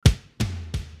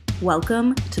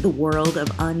Welcome to the world of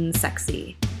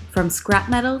unsexy. From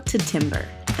scrap metal to timber,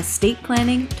 estate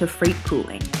planning to freight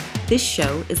pooling, this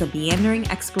show is a meandering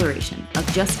exploration of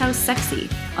just how sexy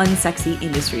unsexy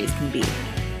industries can be.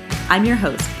 I'm your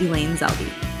host, Elaine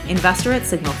Zelby, investor at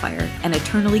Signalfire and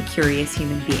eternally curious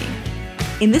human being.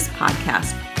 In this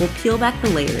podcast, we'll peel back the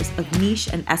layers of niche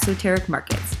and esoteric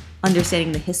markets,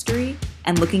 understanding the history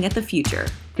and looking at the future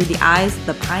through the eyes of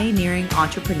the pioneering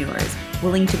entrepreneurs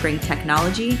willing to bring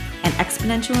technology and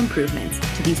exponential improvements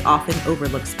to these often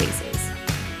overlooked spaces.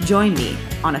 Join me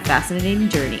on a fascinating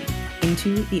journey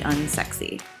into the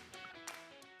unsexy.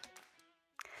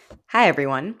 Hi,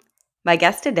 everyone. My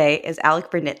guest today is Alek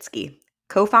Vernitsky,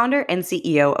 co-founder and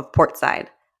CEO of Portside,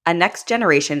 a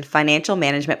next-generation financial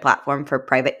management platform for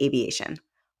private aviation.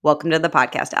 Welcome to the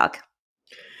podcast, Alek.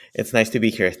 It's nice to be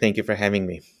here. Thank you for having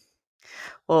me.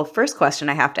 Well, first question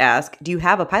I have to ask, do you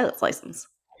have a pilot's license?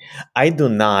 I do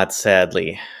not,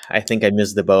 sadly. I think I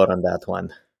missed the boat on that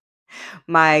one.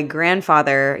 My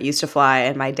grandfather used to fly,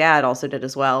 and my dad also did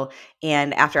as well.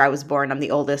 And after I was born, I'm the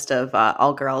oldest of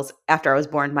all girls. After I was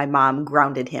born, my mom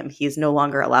grounded him. He's no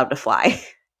longer allowed to fly.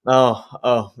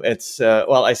 It's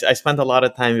I spent a lot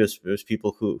of time with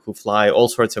people who fly all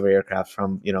sorts of aircraft,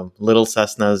 from little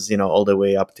Cessnas, all the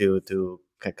way up to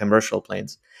commercial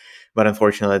planes. But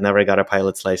unfortunately, I never got a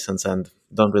pilot's license and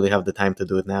don't really have the time to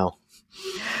do it now.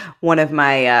 One of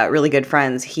my really good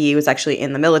friends, he was actually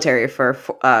in the military for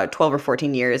 12 or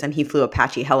 14 years, and he flew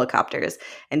Apache helicopters.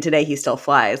 And today he still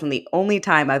flies. And the only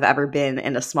time I've ever been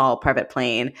in a small private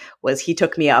plane was he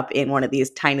took me up in one of these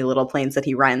tiny little planes that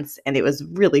he rents. And it was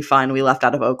really fun. We left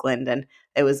out of Oakland, and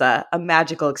it was a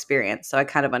magical experience. So I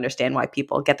kind of understand why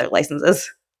people get their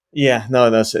licenses. Yeah,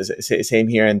 no, same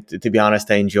here. And to be honest,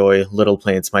 I enjoy little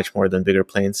planes much more than bigger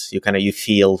planes. You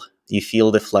feel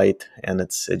the flight, and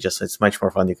it's much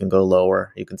more fun. You can go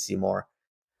lower, you can see more.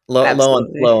 Low and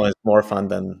slow is more fun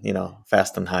than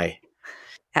fast and high.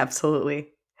 Absolutely.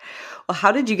 Well,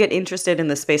 how did you get interested in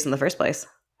this space in the first place?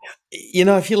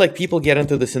 I feel like people get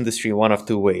into this industry one of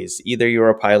two ways. Either you're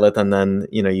a pilot and then,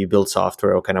 you build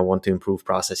software or kind of want to improve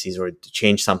processes or to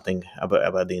change something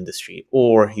about the industry,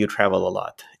 or you travel a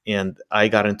lot. And I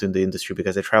got into the industry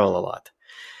because I travel a lot.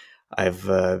 I've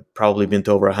probably been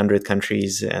to over 100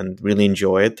 countries and really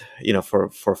enjoy it.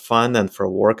 For fun and for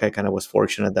work, I kind of was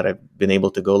fortunate that I've been able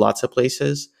to go lots of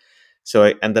places. So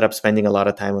I ended up spending a lot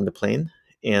of time on the plane,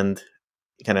 and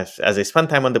kind of as I spent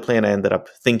time on the plane, I ended up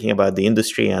thinking about the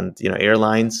industry and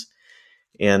airlines,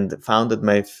 and founded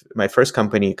my first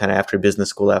company kind of after business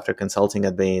school, after consulting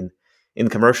at Bain, in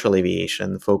commercial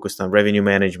aviation, focused on revenue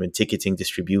management, ticketing,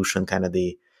 distribution, kind of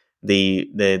the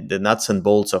nuts and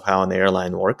bolts of how an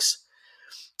airline works.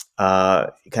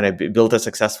 Kind of built a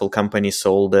successful company,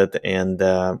 sold it, and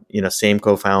same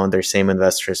co-founder, same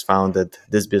investors founded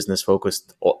this business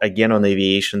focused again on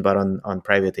aviation, but on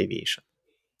private aviation.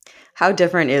 How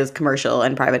different is commercial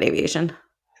and private aviation?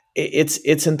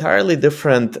 It's entirely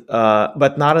different,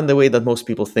 but not in the way that most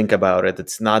people think about it.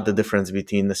 It's not the difference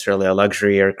between necessarily a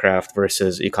luxury aircraft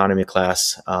versus economy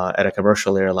class at a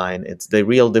commercial airline. It's the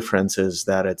real difference is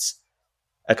that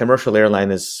a commercial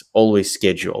airline is always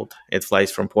scheduled. It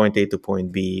flies from point A to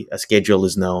point B. A schedule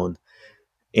is known,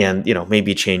 and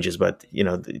maybe it changes, but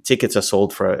the tickets are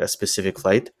sold for a specific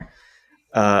flight.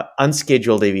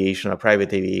 Unscheduled aviation or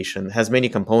private aviation has many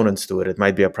components to it. It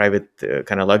might be a private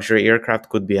kind of luxury aircraft,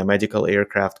 could be a medical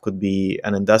aircraft, could be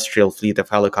an industrial fleet of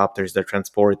helicopters that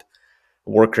transport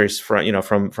workers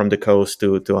from the coast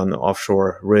to an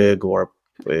offshore rig, or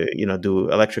do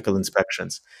electrical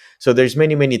inspections. So there's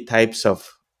many types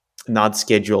of not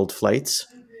scheduled flights,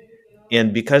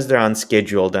 and because they're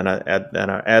unscheduled and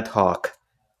are ad hoc,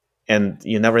 and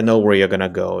you never know where you're going to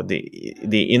go.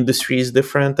 The industry is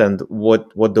different, and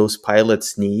what those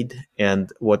pilots need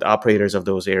and what operators of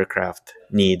those aircraft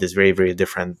need is very, very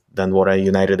different than what a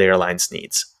United Airlines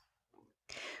needs.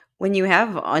 When you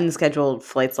have unscheduled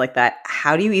flights like that,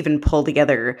 how do you even pull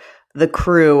together the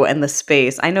crew and the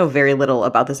space? I know very little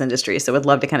about this industry, so would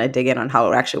love to kind of dig in on how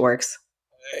it actually works.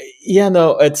 Yeah,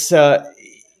 no, it's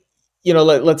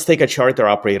let's take a charter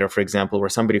operator, for example, where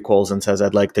somebody calls and says,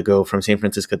 I'd like to go from San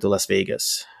Francisco to Las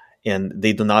Vegas, and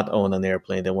they do not own an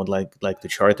airplane. They would like to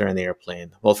charter an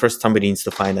airplane. Well, first somebody needs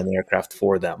to find an aircraft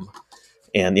for them,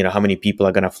 and how many people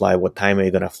are going to fly, what time are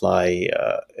you going to fly,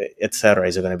 etc.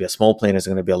 Is it going to be a small plane? Is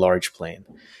it going to be a large plane?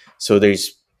 So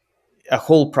there's a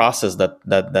whole process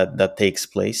that takes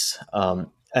place,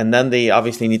 and then they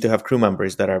obviously need to have crew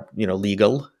members that are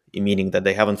legal, meaning that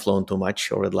they haven't flown too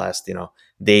much over the last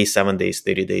day, 7 days,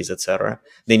 30 days, etc.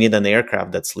 They need an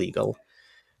aircraft that's legal.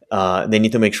 They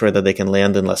need to make sure that they can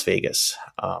land in Las Vegas.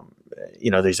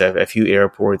 There's a few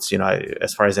airports.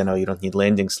 As far as I know, you don't need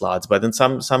landing slots, but in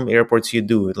some airports you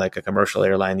do. Like a commercial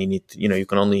airline, you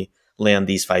can only land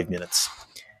these 5 minutes,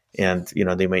 and you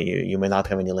may not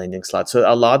have any landing slots.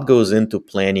 So a lot goes into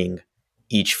planning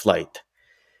each flight.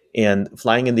 And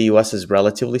flying in the U.S. is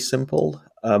relatively simple,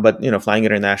 but flying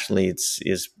internationally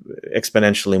is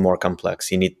exponentially more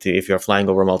complex. You need to, if you're flying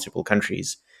over multiple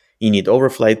countries, you need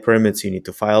overflight permits. You need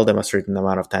to file them a certain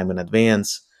amount of time in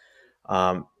advance.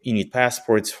 You need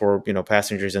passports for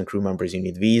passengers and crew members. You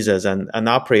need visas, and an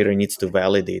operator needs to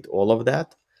validate all of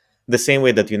that. The same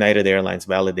way that United Airlines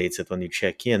validates it when you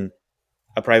check in,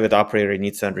 a private operator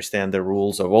needs to understand the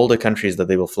rules of all the countries that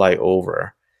they will fly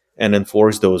over and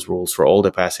enforce those rules for all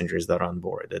the passengers that are on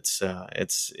board. It's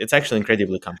actually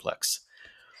incredibly complex.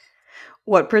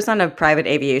 What percent of private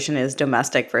aviation is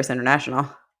domestic versus international?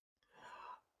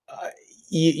 Uh,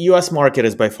 U.S. market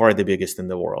is by far the biggest in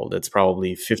the world. It's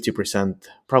probably 50%,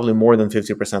 probably more than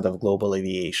 50% of global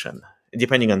aviation,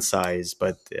 depending on size.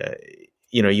 But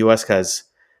U.S. has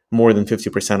more than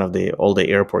 50% of the all the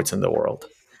airports in the world.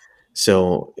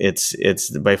 So it's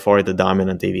by far the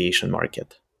dominant aviation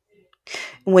market.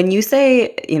 When you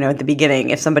say, at the beginning,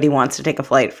 if somebody wants to take a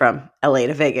flight from LA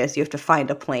to Vegas, you have to find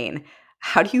a plane.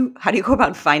 How do you go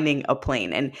about finding a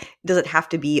plane? And does it have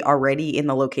to be already in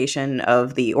the location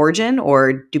of the origin,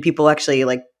 or do people actually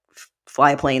like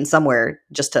fly a plane somewhere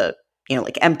just to,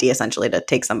 like empty essentially to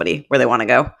take somebody where they want to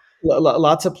go?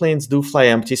 Lots of planes do fly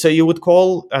empty. So you would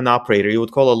call an operator. You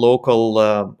would call a local.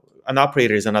 An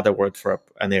operator is another word for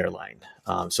an airline.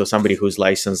 So somebody who's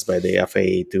licensed by the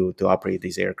FAA to operate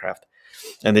these aircraft.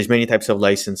 And there's many types of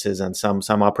licenses, and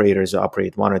some operators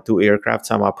operate one or two aircraft.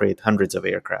 Some operate hundreds of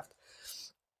aircraft.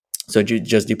 So it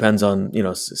just depends on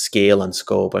scale and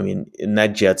scope. I mean,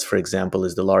 NetJets, for example,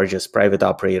 is the largest private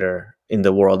operator in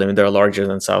the world. I mean, they're larger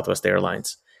than Southwest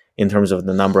Airlines in terms of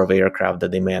the number of aircraft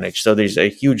that they manage. So there's a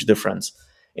huge difference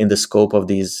in the scope of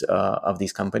these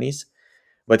companies.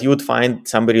 But you would find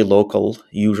somebody local,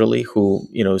 usually, who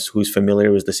who's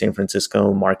familiar with the San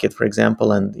Francisco market, for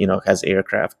example, and has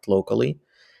aircraft locally,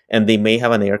 and they may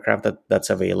have an aircraft that's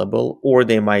available, or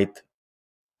they might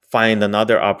find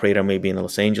another operator, maybe in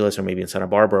Los Angeles or maybe in Santa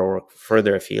Barbara or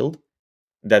further afield,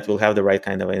 that will have the right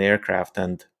kind of an aircraft,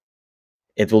 and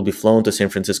it will be flown to San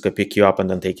Francisco, pick you up, and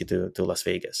then take you to Las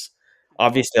Vegas.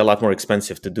 Obviously, a lot more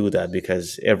expensive to do that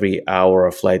because every hour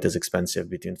of flight is expensive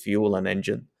between fuel and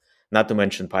engine, not to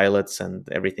mention pilots and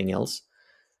everything else.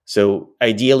 So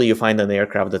ideally, you find an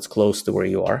aircraft that's close to where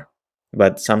you are,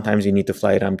 but sometimes you need to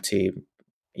fly it empty,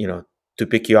 you know, to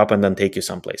pick you up and then take you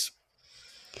someplace.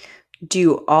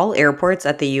 Do all airports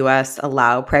at the US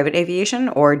allow private aviation,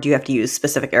 or do you have to use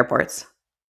specific airports?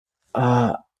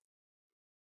 Uh,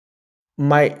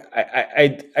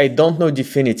 I don't know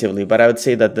definitively, but I would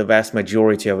say that the vast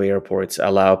majority of airports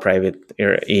allow private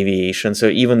aviation. So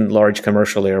even large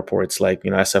commercial airports like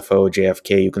SFO,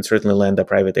 JFK, you can certainly land a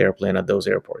private airplane at those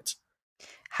airports.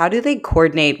 How do they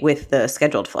coordinate with the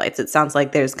scheduled flights? It sounds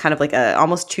like there's kind of like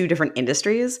almost two different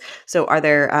industries. So are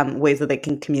there ways that they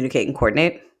can communicate and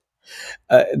coordinate?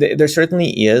 There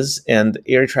certainly is, and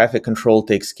air traffic control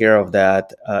takes care of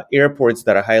that. Airports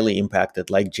that are highly impacted,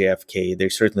 like JFK,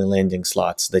 there's certainly landing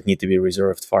slots that need to be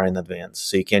reserved far in advance.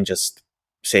 So you can't just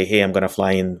say, "Hey, I'm going to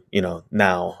fly in,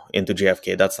 now into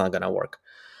JFK." That's not going to work.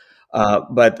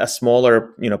 But a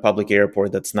smaller, public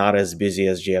airport that's not as busy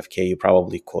as JFK, you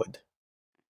probably could.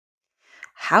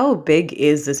 How big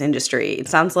is this industry? It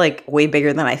sounds like way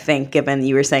bigger than I think, given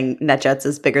you were saying NetJets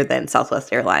is bigger than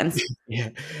Southwest Airlines. Yeah,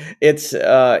 it's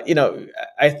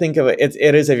I think of it.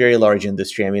 It is a very large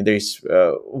industry. I mean, there's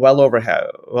well over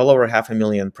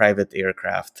 500,000 private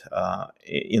aircraft,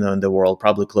 in the world.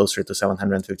 Probably closer to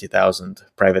 750,000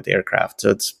 private aircraft.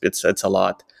 So it's a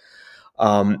lot.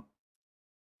 Um,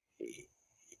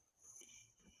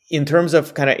 in terms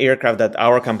of kind of aircraft that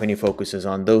our company focuses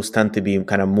on, those tend to be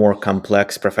kind of more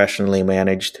complex, professionally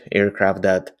managed aircraft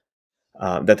that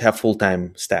have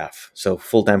full-time staff, so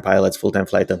full-time pilots, full-time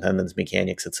flight attendants,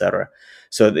 mechanics, etc.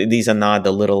 So these are not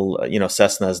the little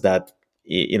Cessnas that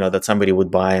that somebody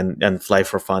would buy and fly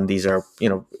for fun. These are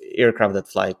aircraft that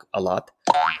fly a lot,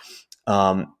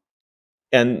 um,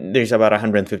 and there's about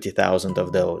 150,000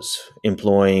 of those,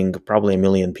 employing probably 1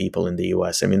 million people in the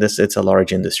U.S. I mean, it's a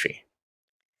large industry.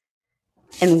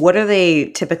 And what are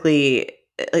they typically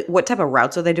like, what type of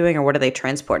routes are they doing, or what are they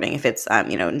transporting if it's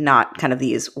not kind of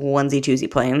these onesie twosie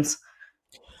planes?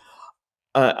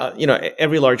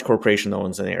 every large corporation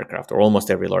owns an aircraft, or almost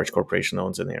every large corporation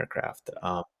owns an aircraft.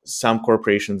 Some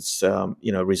corporations,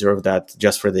 reserve that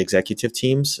just for the executive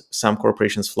teams. Some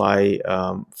corporations fly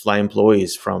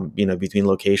employees from between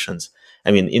locations.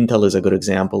 I mean, Intel is a good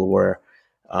example where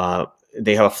uh,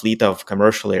 they have a fleet of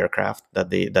commercial aircraft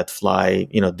that fly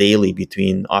daily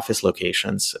between office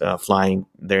locations, flying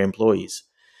their employees.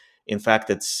 In fact,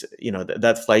 it's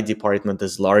that flight department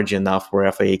is large enough where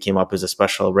FAA came up with a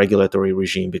special regulatory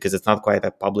regime because it's not quite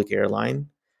a public airline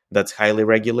that's highly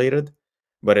regulated,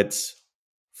 but it's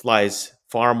flies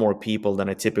far more people than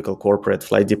a typical corporate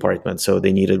flight department. So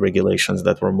they needed regulations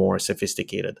that were more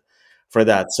sophisticated for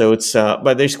that. So it's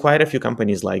but there's quite a few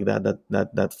companies like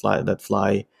that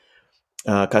fly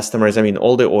customers. I mean,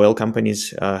 all the oil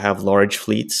companies have large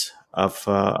fleets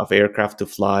of aircraft to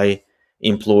fly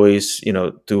employees,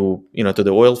 to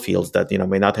the oil fields that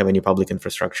may not have any public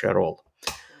infrastructure at all.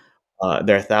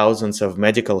 There are thousands of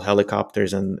medical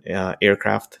helicopters and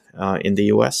aircraft in the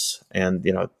U.S. and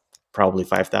probably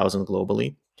 5,000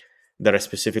 globally that are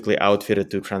specifically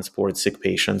outfitted to transport sick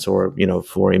patients or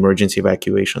for emergency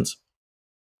evacuations.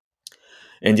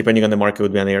 And depending on the market,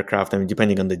 would be an aircraft. I mean,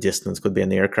 depending on the distance, could be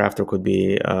an aircraft or could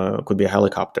be a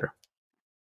helicopter.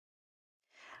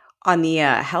 On the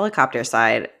helicopter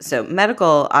side, so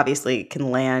medical obviously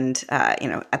can land,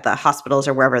 at the hospitals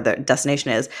or wherever the destination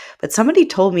is. But somebody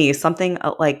told me something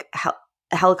like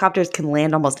helicopters can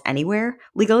land almost anywhere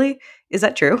legally. Is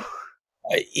that true?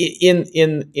 In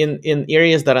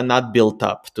areas that are not built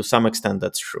up, to some extent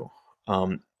that's true.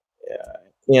 And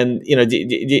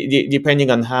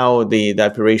depending on how the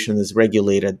operation is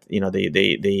regulated,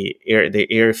 the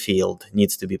airfield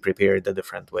needs to be prepared a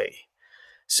different way.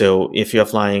 So if you're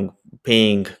flying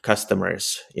paying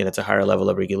customers, it's a higher level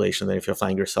of regulation than if you're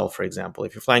flying yourself. For example,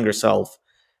 if you're flying yourself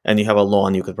and you have a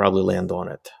lawn, you could probably land on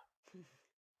it.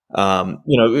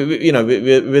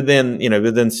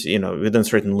 Within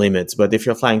certain limits. But if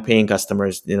you're flying paying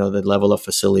customers, the level of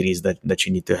facilities that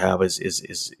you need to have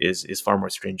is far more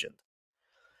stringent.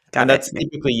 And Got that's it.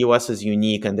 typically US is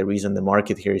unique, and the reason the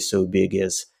market here is so big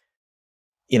is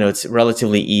it's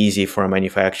relatively easy for a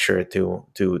manufacturer to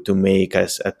make a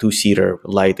two-seater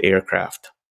light aircraft.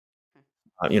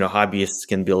 Hobbyists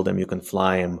can build them, you can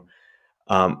fly them.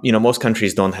 Most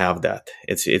countries don't have that.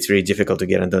 It's very difficult to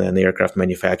get into an aircraft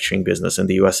manufacturing business. In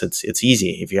the U.S., it's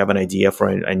easy. If you have an idea for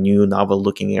a new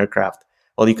novel-looking aircraft,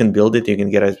 well, you can build it. You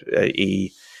can get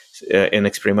an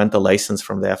experimental license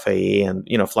from the FAA,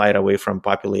 and fly it away from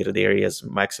populated areas,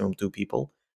 maximum two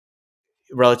people.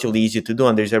 Relatively easy to do,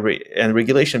 and and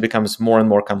regulation becomes more and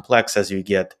more complex as you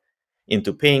get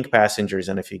into paying passengers,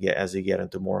 and as you get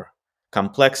into more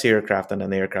complex aircraft, and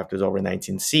an aircraft with over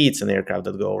 19 seats, and aircraft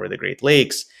that go over the Great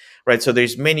Lakes, right? So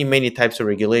there's many types of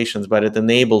regulations, but it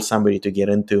enables somebody to get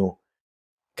into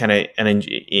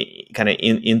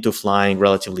into flying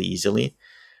relatively easily.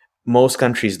 Most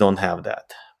countries don't have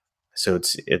that, so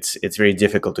it's very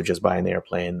difficult to just buy an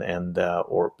airplane and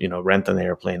or rent an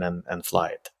airplane and fly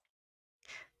it.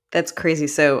 That's crazy.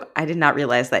 So I did not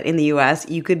realize that in the US,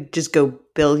 you could just go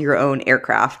build your own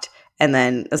aircraft and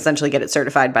then essentially get it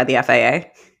certified by the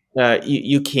FAA.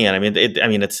 You can. I mean,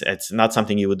 it's not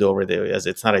something you would do over there, as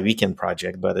it's not a weekend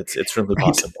project, but it's certainly Right.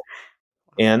 possible.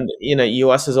 And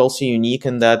US is also unique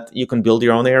in that you can build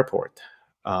your own airport.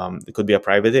 It could be a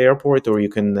private airport, or you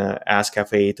can ask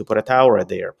FAA to put a tower at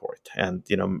the airport, and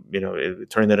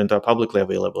turn it into a publicly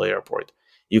available airport.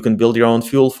 You can build your own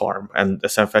fuel farm and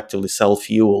effectively sell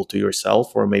fuel to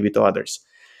yourself or maybe to others.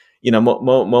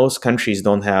 Most countries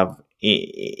don't have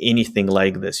anything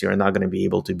like this. You're not going to be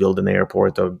able to build an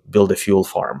airport or build a fuel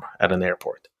farm at an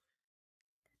airport.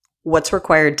 What's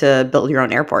required to build your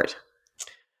own airport?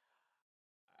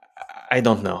 I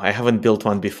don't know. I haven't built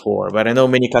one before, but I know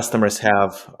many customers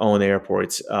have own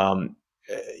airports.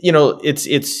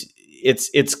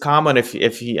 It's common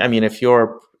if you, I mean, if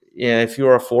you're if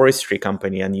you're a forestry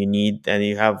company and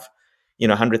you have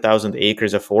 100,000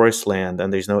 acres of forest land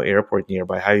and there's no airport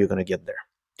nearby, how are you going to get there?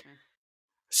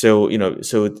 So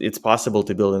it's possible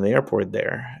to build an airport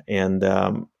there, and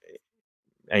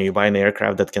you buy an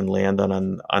aircraft that can land on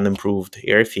an unimproved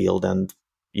airfield, and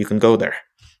you can go there,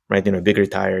 right? Bigger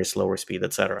tires, lower speed,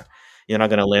 etc. You're not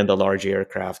going to land a large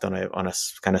aircraft on a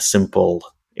kind of simple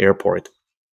airport.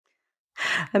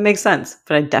 That makes sense,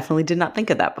 but I definitely did not think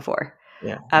of that before.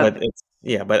 Yeah, Uh,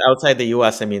 but outside the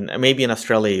U.S., I mean, maybe in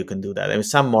Australia you can do that. I mean,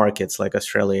 some markets like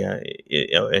Australia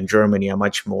and Germany are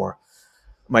much more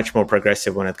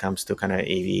progressive when it comes to kind of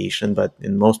aviation, but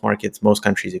in most markets, most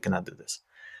countries, you cannot do this.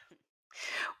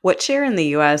 what share in the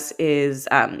US is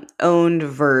owned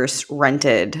versus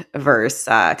rented versus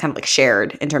kind of like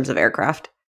shared in terms of aircraft?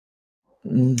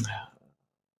 Mm,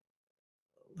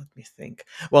 let me think.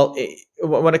 Well,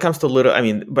 when it comes to little, I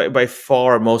mean, by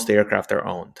far most aircraft are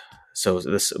owned. So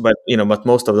this, but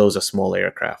most of those are small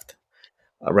aircraft,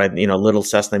 right? Little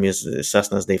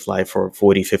Cessnas, they fly for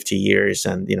 40, 50 years,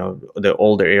 and the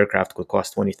older aircraft could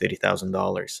cost $20,000,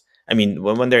 $30,000. I mean,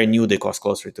 when they're new, they cost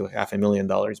closer to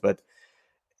 $500,000, but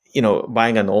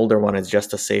buying an older one is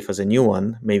just as safe as a new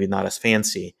one, maybe not as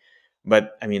fancy,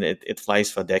 but I mean, it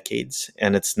flies for decades,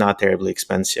 and it's not terribly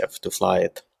expensive to fly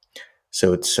it.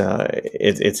 So it's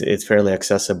fairly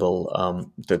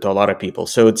accessible to a lot of people.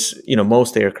 So it's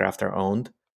most aircraft are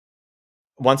owned.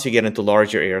 Once you get into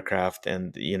larger aircraft,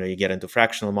 and you get into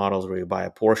fractional models where you buy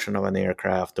a portion of an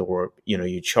aircraft, or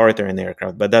you charter an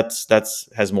aircraft, but that's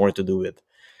has more to do with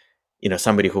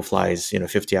somebody who flies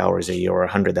 50 hours a year or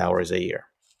 100 hours a year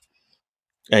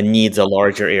and needs a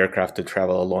larger aircraft to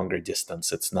travel a longer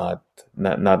distance. It's not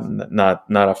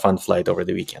a fun flight over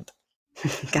the weekend.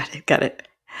 Got it. Got it.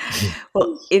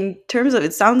 Well, in terms of,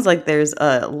 it sounds like there's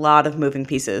a lot of moving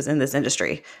pieces in this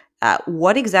industry.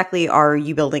 What exactly are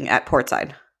you building at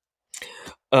Portside?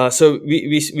 So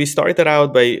we started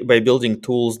out by building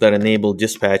tools that enable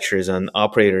dispatchers and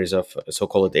operators of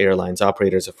so-called airlines,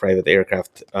 operators of private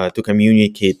aircraft, to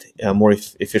communicate more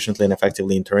efficiently and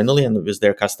effectively internally and with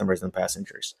their customers and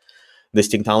passengers. This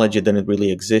technology didn't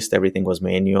really exist. Everything was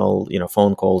manual,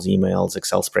 phone calls, emails,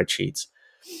 Excel spreadsheets.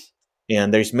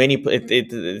 And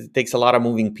it takes a lot of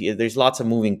there's lots of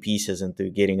moving pieces into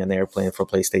getting an airplane from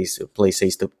place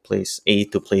A to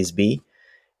place B,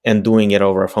 and doing it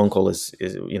over a phone call is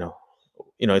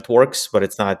it works, but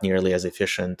it's not nearly as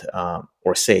efficient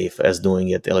or safe as doing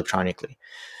it electronically.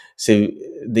 So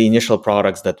the initial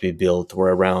products that we built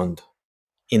were around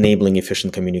enabling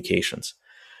efficient communications.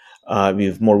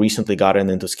 We've more recently gotten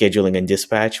into scheduling and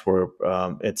dispatch, where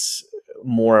it's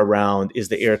more around, is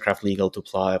the aircraft legal to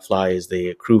fly? Is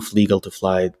the crew legal to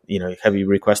fly? Have you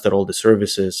requested all the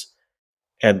services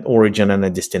at origin and a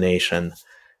destination?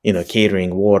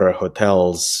 Catering, water,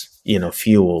 hotels,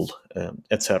 fuel,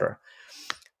 etc.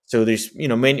 So there's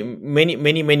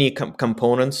many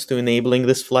components to enabling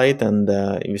this flight, and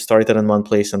we started in one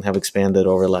place and have expanded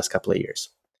over the last couple of years.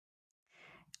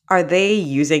 Are they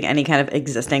using any kind of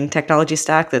existing technology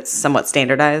stack that's somewhat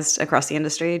standardized across the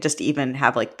industry, just to even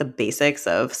have like the basics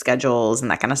of schedules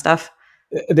and that kind of stuff?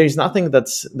 There's nothing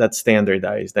that's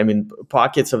standardized. I mean,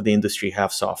 pockets of the industry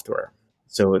have software.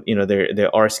 So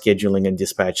there are scheduling and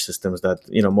dispatch systems that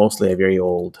mostly are very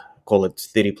old, call it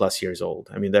 30 plus years old.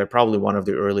 I mean, they're probably one of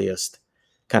the earliest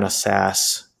kind of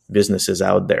SaaS businesses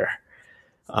out there.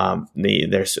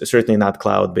 They're certainly not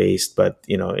cloud based, but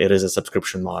it is a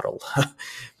subscription model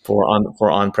for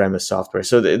on premise software.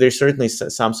 So there's certainly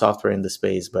some software in the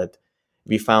space, but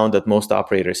we found that most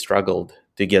operators struggled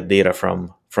to get data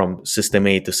from system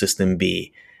A to system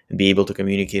B and be able to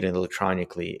communicate it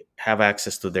electronically, have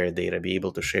access to their data, be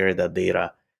able to share that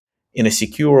data in a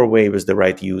secure way with the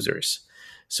right users.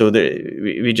 So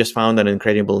we just found an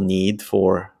incredible need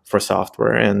for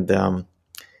software, and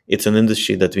it's an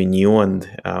industry that we knew, and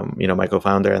my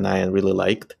co-founder and I really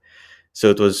liked. So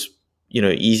it was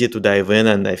easy to dive in,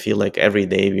 and I feel like every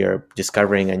day we are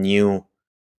discovering a new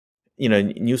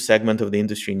segment of the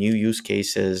industry, new use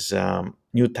cases,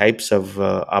 new types of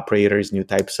operators, new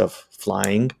types of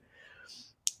flying.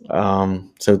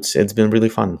 So it's been really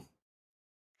fun.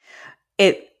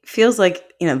 It feels like,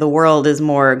 the world is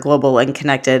more global and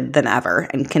connected than ever,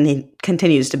 and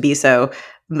continues to be so.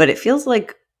 But it feels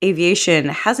like aviation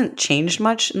hasn't changed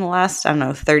much in the last, I don't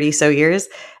know, 30 so years.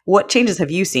 What changes have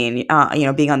you seen,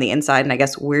 being on the inside? And I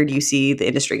guess, where do you see the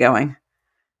industry going?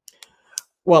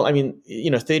 Well, I mean,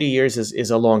 30 years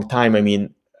is a long time. I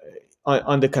mean,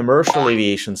 on the commercial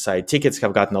aviation side, tickets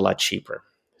have gotten a lot cheaper.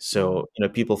 So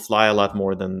people fly a lot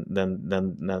more than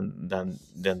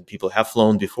people have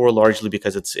flown before, largely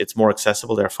because it's more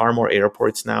accessible. There are far more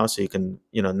airports now, so you can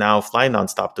now fly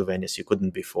nonstop to Venice. You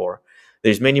couldn't before.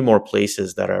 There's many more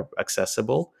places that are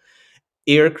accessible.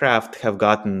 Aircraft have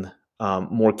gotten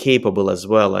more capable as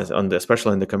well, as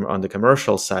especially on the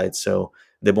commercial side. So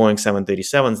the Boeing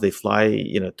 737s, they fly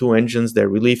two engines. They're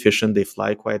really efficient. They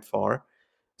fly quite far.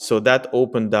 So that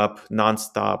opened up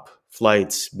nonstop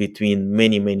flights between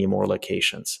many more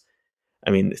locations. I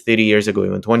mean, 30 years ago,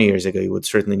 even 20 years ago, you would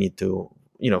certainly need to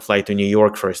fly to New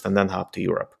York first and then hop to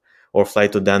Europe, or fly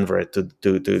to Denver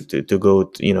to go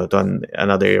to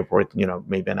another airport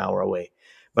maybe an hour away.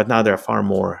 But now there are far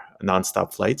more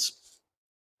nonstop flights.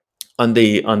 On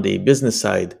the business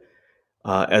side,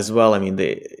 as well. I mean,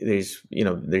 there's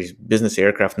business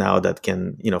aircraft now that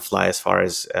can fly as far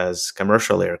as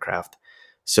commercial aircraft.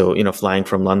 So flying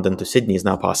from London to Sydney is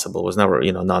now possible. It was never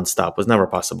nonstop. Was never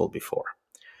possible before.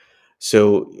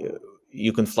 So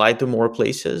you can fly to more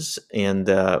places and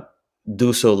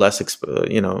do so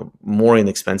more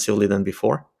inexpensively than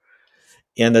before.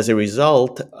 And as a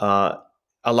result, a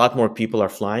lot more people are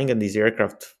flying, and these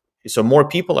aircraft. So more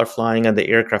people are flying, and the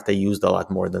aircraft are used a lot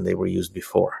more than they were used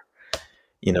before.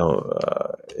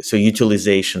 So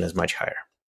utilization is much higher.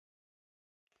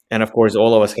 And of course,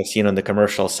 all of us have seen on the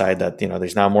commercial side that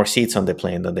there's now more seats on the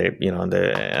plane than they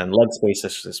and leg space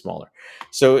is smaller.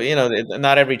 So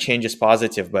not every change is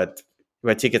positive, but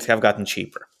tickets have gotten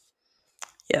cheaper.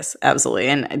 Yes, absolutely.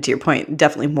 And to your point,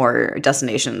 definitely more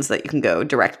destinations that you can go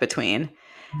direct between.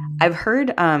 I've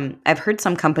heard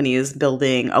some companies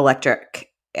building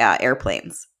electric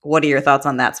airplanes. What are your thoughts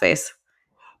on that space?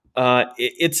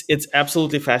 It's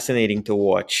absolutely fascinating to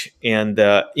watch, and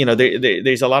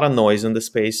there's a lot of noise in the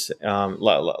space.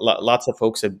 Lots of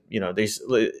folks have, there's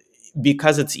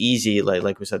because it's easy,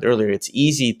 like we said earlier, it's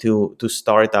easy to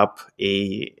start up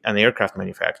an aircraft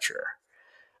manufacturer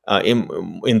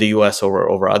in the US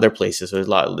over other places. There's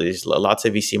lots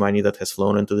of VC money that has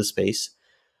flown into the space.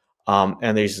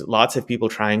 And there's lots of people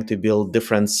trying to build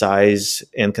different size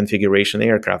and configuration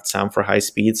aircraft, some for high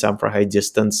speed, some for high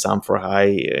distance, some for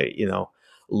high,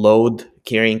 load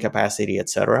carrying capacity,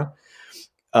 etc.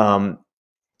 Um,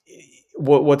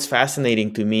 what's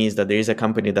fascinating to me is that there is a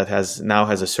company that has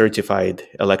a certified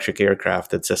electric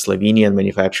aircraft. It's a Slovenian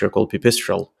manufacturer called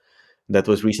Pipistrel that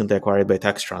was recently acquired by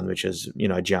Textron, which is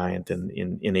a giant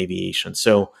in aviation.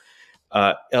 So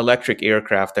electric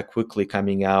aircraft are quickly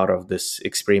coming out of this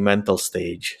experimental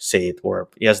stage, say it, where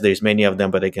yes, there's many of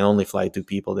them, but they can only fly two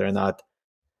people.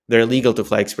 They're legal to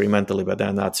fly experimentally, but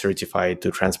they're not certified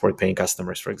to transport paying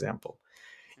customers, for example,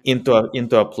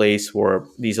 into a place where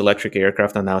these electric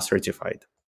aircraft are now certified.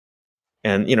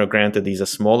 And granted, these are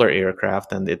smaller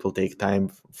aircraft, and it will take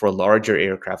time for larger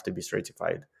aircraft to be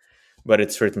certified, but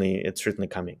it's certainly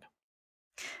coming.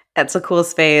 That's a cool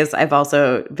space. I've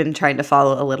also been trying to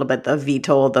follow a little bit the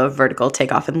VTOL, the vertical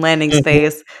takeoff and landing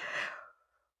space.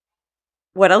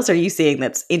 What else are you seeing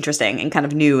that's interesting and kind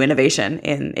of new innovation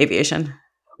in aviation?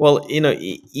 Well,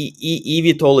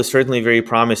 eVTOL is certainly very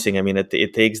promising. I mean,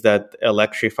 it takes that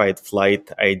electrified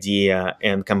flight idea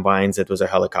and combines it with a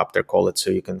helicopter, call it,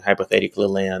 so you can hypothetically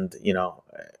land,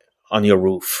 on your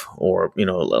roof, or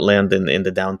land in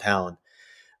the downtown.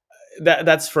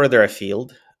 That's further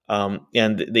afield,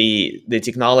 and the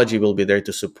technology will be there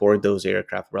to support those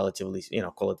aircraft relatively,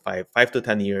 call it 5 to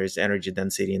 10 years. Energy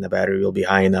density in the battery will be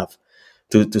high enough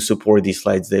to support these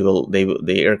flights.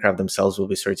 The aircraft themselves will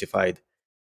be certified.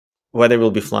 Whether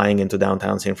we'll be flying into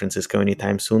downtown San Francisco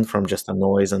anytime soon from just a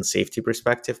noise and safety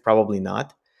perspective, probably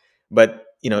not. But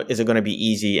is it going to be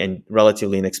easy and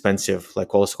relatively inexpensive, like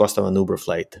cost of an Uber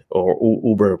flight or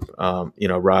Uber,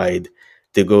 ride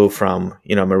to go from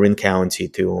Marin County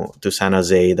to San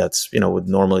Jose? That's would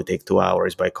normally take 2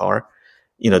 hours by car.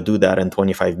 Do that in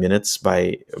 25 minutes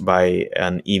by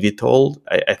an eVTOL.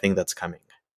 I think that's coming.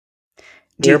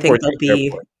 Do you think Airport they'll to be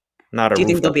airport, not a do you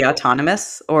think they'll rooftop. be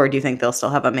autonomous, or do you think they'll still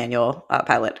have a manual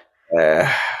pilot?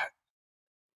 Uh,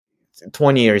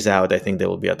 20 years out, I think they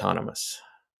will be autonomous.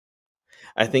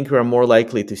 I think we're more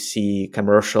likely to see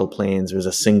commercial planes with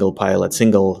a single pilot,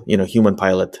 human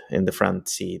pilot in the front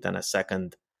seat and a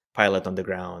second pilot on the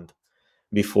ground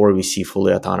before we see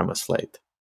fully autonomous flight.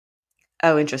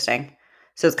 Oh, interesting.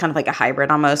 So it's kind of like a hybrid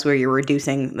almost, where you're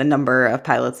reducing the number of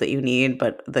pilots that you need,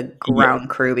 but the Yeah. ground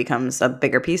crew becomes a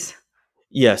bigger piece.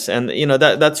 Yes, and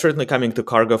that's certainly coming to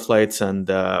cargo flights and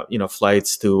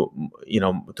flights to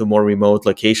more remote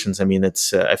locations. I mean,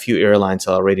 it's a few airlines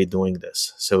are already doing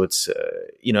this, so it's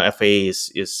FAA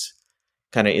is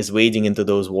kind of is wading into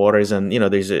those waters, and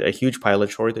there's a huge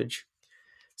pilot shortage.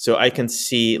 So I can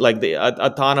see like the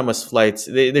autonomous flights.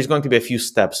 There's going to be a few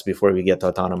steps before we get to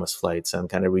autonomous flights, and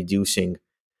kind of reducing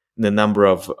the number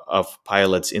of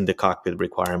pilots in the cockpit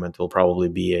requirement will probably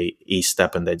be a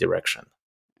step in that direction.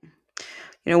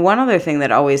 One other thing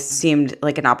that always seemed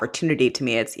like an opportunity to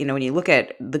me, it's, when you look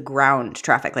at the ground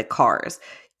traffic, like cars,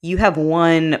 you have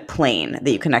one plane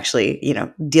that you can actually,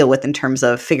 deal with in terms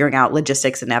of figuring out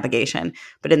logistics and navigation.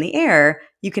 But in the air,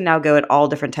 you can now go at all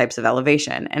different types of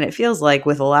elevation. And it feels like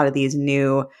with a lot of these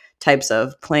new types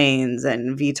of planes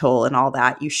and VTOL and all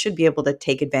that, you should be able to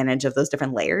take advantage of those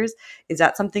different layers. Is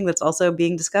that something that's also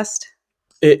being discussed?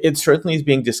 It certainly is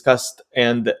being discussed,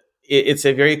 and it's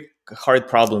a very hard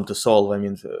problem to solve. I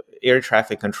mean, air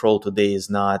traffic control today is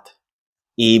not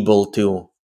able to.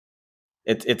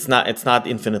 It's not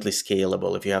infinitely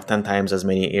scalable. If you have 10 times as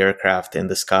many aircraft in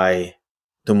the sky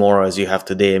tomorrow as you have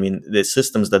today, I mean, the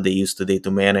systems that they use today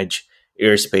to manage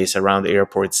airspace around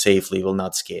airports safely will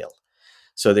not scale.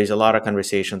 So there's a lot of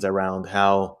conversations around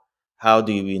how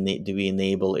do we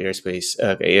enable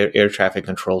air traffic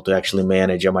control to actually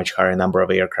manage a much higher number of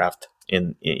aircraft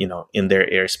in their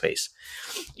airspace.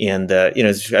 And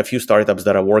there's a few startups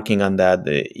that are working on that.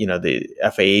 The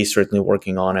FAA is certainly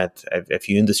working on it. A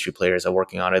few industry players are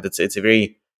working on it. It's a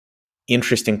very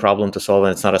interesting problem to solve,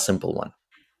 and it's not a simple one.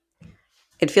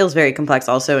 It feels very complex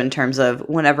also in terms of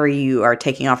whenever you are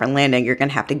taking off and landing, you're going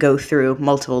to have to go through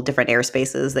multiple different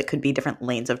airspaces that could be different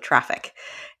lanes of traffic.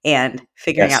 And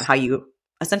figuring out Yes. how you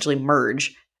essentially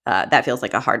merge, that feels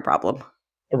like a hard problem.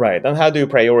 Right. And how do you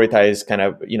prioritize kind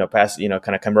of,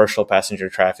 kind of commercial passenger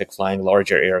traffic flying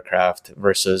larger aircraft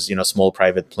versus, small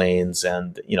private planes,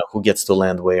 and, who gets to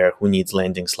land where, who needs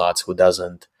landing slots, who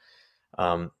doesn't.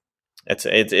 Um, it's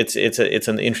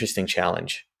an interesting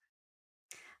challenge.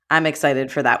 I'm excited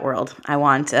for that world. I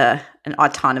want an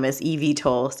autonomous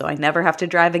eVTOL so I never have to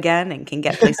drive again and can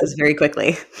get places very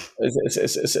quickly.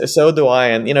 So do I.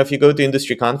 And, if you go to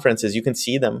industry conferences, you can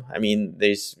see them. I mean,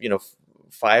 there's,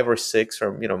 five or six,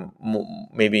 or,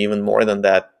 maybe even more than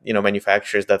that,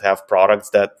 manufacturers that have products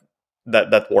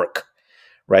that work.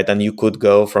 Right. And you could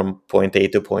go from point A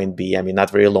to point B. I mean, not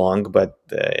very long, but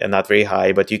and not very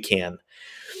high, but you can.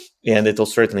 And it'll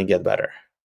certainly get better.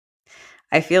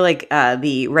 I feel like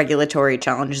the regulatory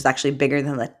challenge is actually bigger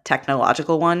than the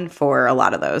technological one for a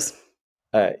lot of those.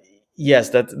 Uh, yes,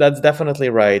 that's definitely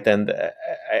right. And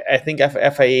I think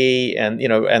FIA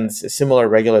and similar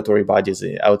regulatory bodies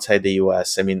outside the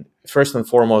U.S. I mean, first and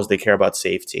foremost, they care about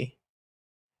safety.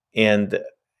 And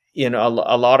a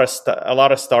lot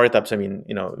of startups. I mean,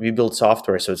 we build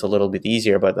software, so it's a little bit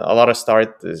easier. But a lot of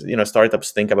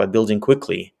startups think about building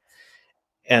quickly.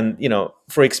 And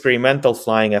for experimental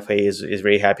flying, FAA is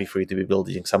very happy for you to be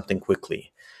building something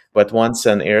quickly. But once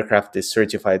an aircraft is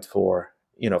certified for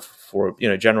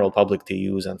general public to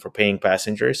use and for paying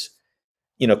passengers,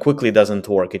 quickly doesn't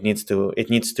work. It needs to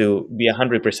be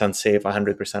 100% safe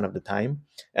 100% of the time,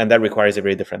 and that requires a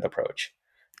very different approach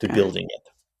to Okay. building it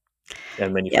and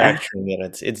Yeah, manufacturing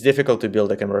it. It's difficult to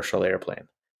build a commercial airplane.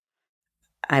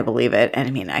 I believe it. And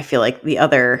I mean, I feel like the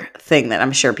other thing that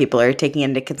I'm sure people are taking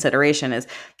into consideration is,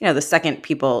 the second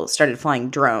people started flying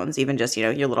drones, even just,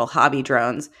 your little hobby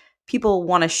drones, people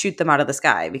want to shoot them out of the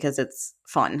sky because it's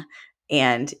fun.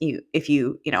 And if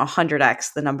you,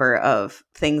 100x the number of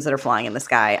things that are flying in the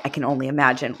sky, I can only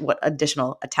imagine what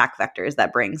additional attack vectors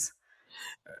that brings.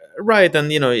 Right. And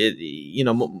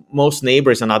most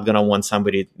neighbors are not going to want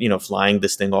somebody flying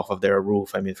this thing off of their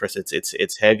roof. I mean, first,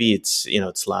 it's heavy,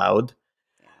 it's loud.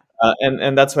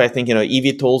 And that's why I think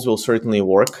EV tools will certainly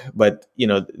work, but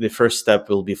the first step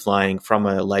will be flying from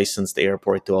a licensed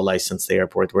airport to a licensed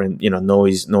airport where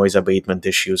noise abatement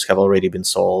issues have already been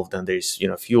solved, and there's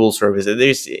fuel service,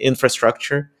 there's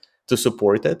infrastructure to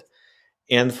support it.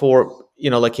 And for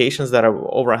locations that are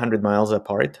over 100 miles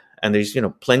apart, and there's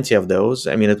plenty of those,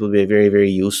 I mean, it will be a very,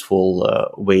 very useful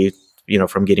way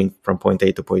from getting from point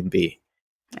A to point B.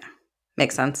 Yeah,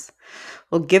 makes sense.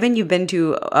 Well, given you've been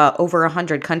to over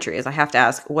 100 countries, I have to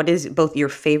ask, what is both your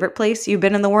favorite place you've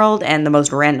been in the world and the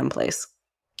most random place?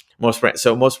 Most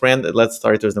random. Let's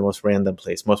start with the most random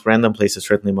place. Most random place is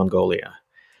certainly Mongolia.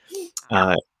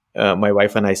 Uh, my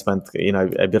wife and I spent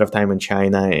a bit of time in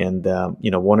China, and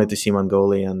wanted to see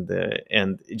Mongolia,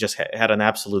 and just had an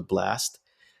absolute blast.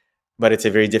 But it's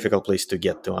a very difficult place to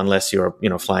get to unless you're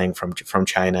flying from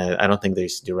China. I don't think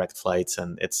there's direct flights,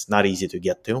 and it's not easy to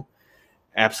get to.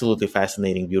 Absolutely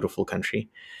fascinating, beautiful country.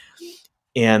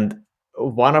 And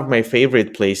one of my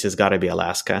favorite places got to be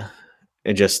Alaska.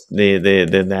 Just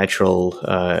the natural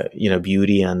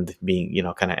beauty, and being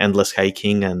kind of endless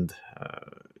hiking, and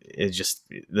it's just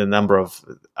the number of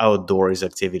outdoors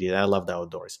activity. I love the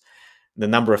outdoors. The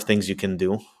number of things you can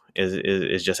do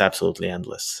is just absolutely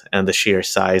endless, and the sheer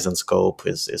size and scope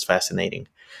is fascinating.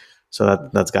 So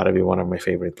that's got to be one of my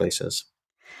favorite places.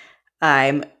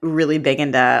 I'm really big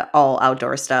into all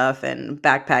outdoor stuff and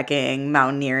backpacking,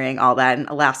 mountaineering, all that. And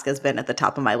Alaska's been at the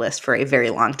top of my list for a very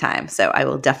long time. So I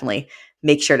will definitely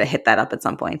make sure to hit that up at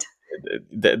some point.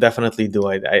 Definitely do.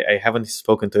 I haven't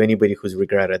spoken to anybody who's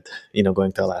regretted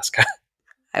going to Alaska.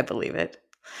 I believe it.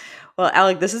 Well,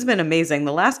 Alec, this has been amazing.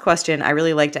 The last question I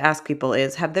really like to ask people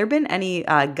is, have there been any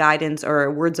guidance or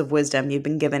words of wisdom you've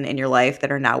been given in your life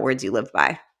that are now words you live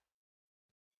by?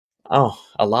 Oh,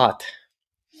 a lot.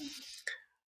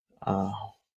 Uh,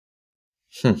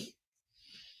 hmm.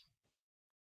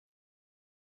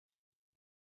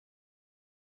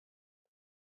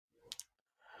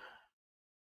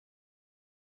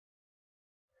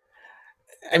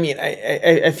 I mean,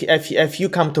 a few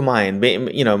come to mind.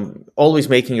 Always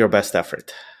making your best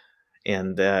effort,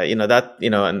 and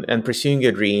and pursuing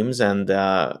your dreams, and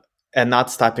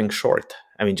not stopping short.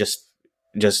 I mean, just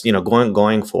just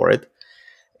going for it.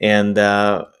 And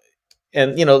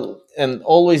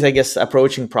always, I guess,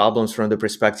 approaching problems from the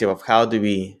perspective of how do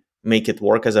we make it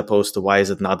work, as opposed to why is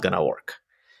it not going to work.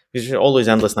 Because there's always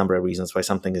endless number of reasons why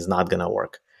something is not going to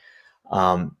work.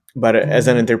 But as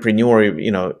an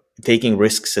entrepreneur, taking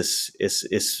risks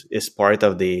is part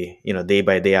of the day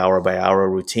by day, hour by hour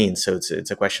routine. So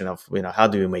it's a question of how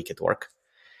do we make it work.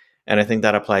 And I think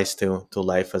that applies to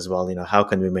life as well. How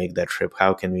can we make that trip?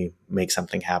 How can we make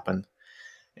something happen?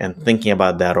 And thinking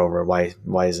about that over, why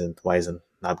isn't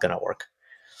not gonna work?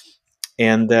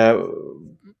 And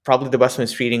probably the best one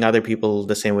is treating other people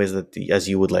the same ways that as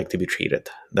you would like to be treated.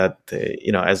 That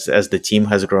as the team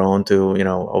has grown to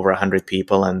over 100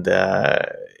 people, and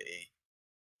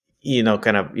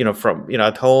kind of from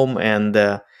at home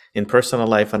and in personal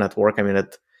life and at work. I mean,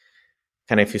 it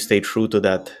kind of, if you stay true to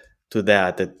that,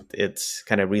 it's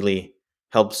kind of really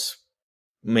helps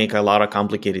make a lot of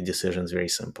complicated decisions very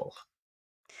simple.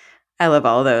 I love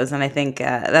all of those. And I think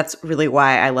that's really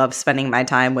why I love spending my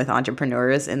time with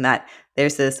entrepreneurs, in that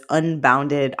there's this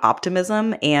unbounded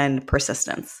optimism and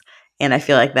persistence. And I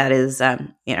feel like that is,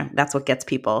 that's what gets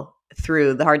people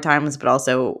through the hard times, but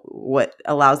also what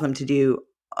allows them to do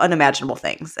unimaginable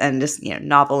things and just,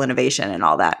 novel innovation and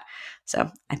all that. So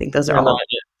I think those are Yeah, no, all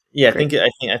yeah. I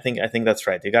great. think that's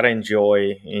right. You gotta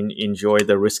enjoy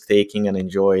the risk taking, and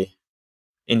enjoy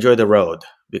the road,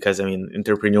 because I mean,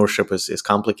 entrepreneurship is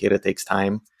complicated, takes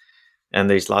time, and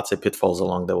there's lots of pitfalls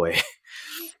along the way.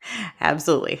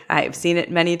 Absolutely. I've seen it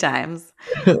many times.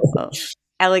 Well,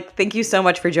 Alec, thank you so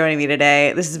much for joining me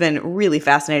today. This has been really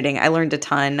fascinating. I learned a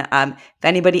ton. If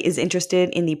anybody is interested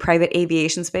in the private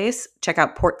aviation space, check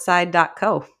out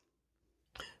portside.co.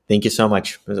 Thank you so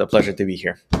much. It was a pleasure to be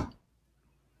here.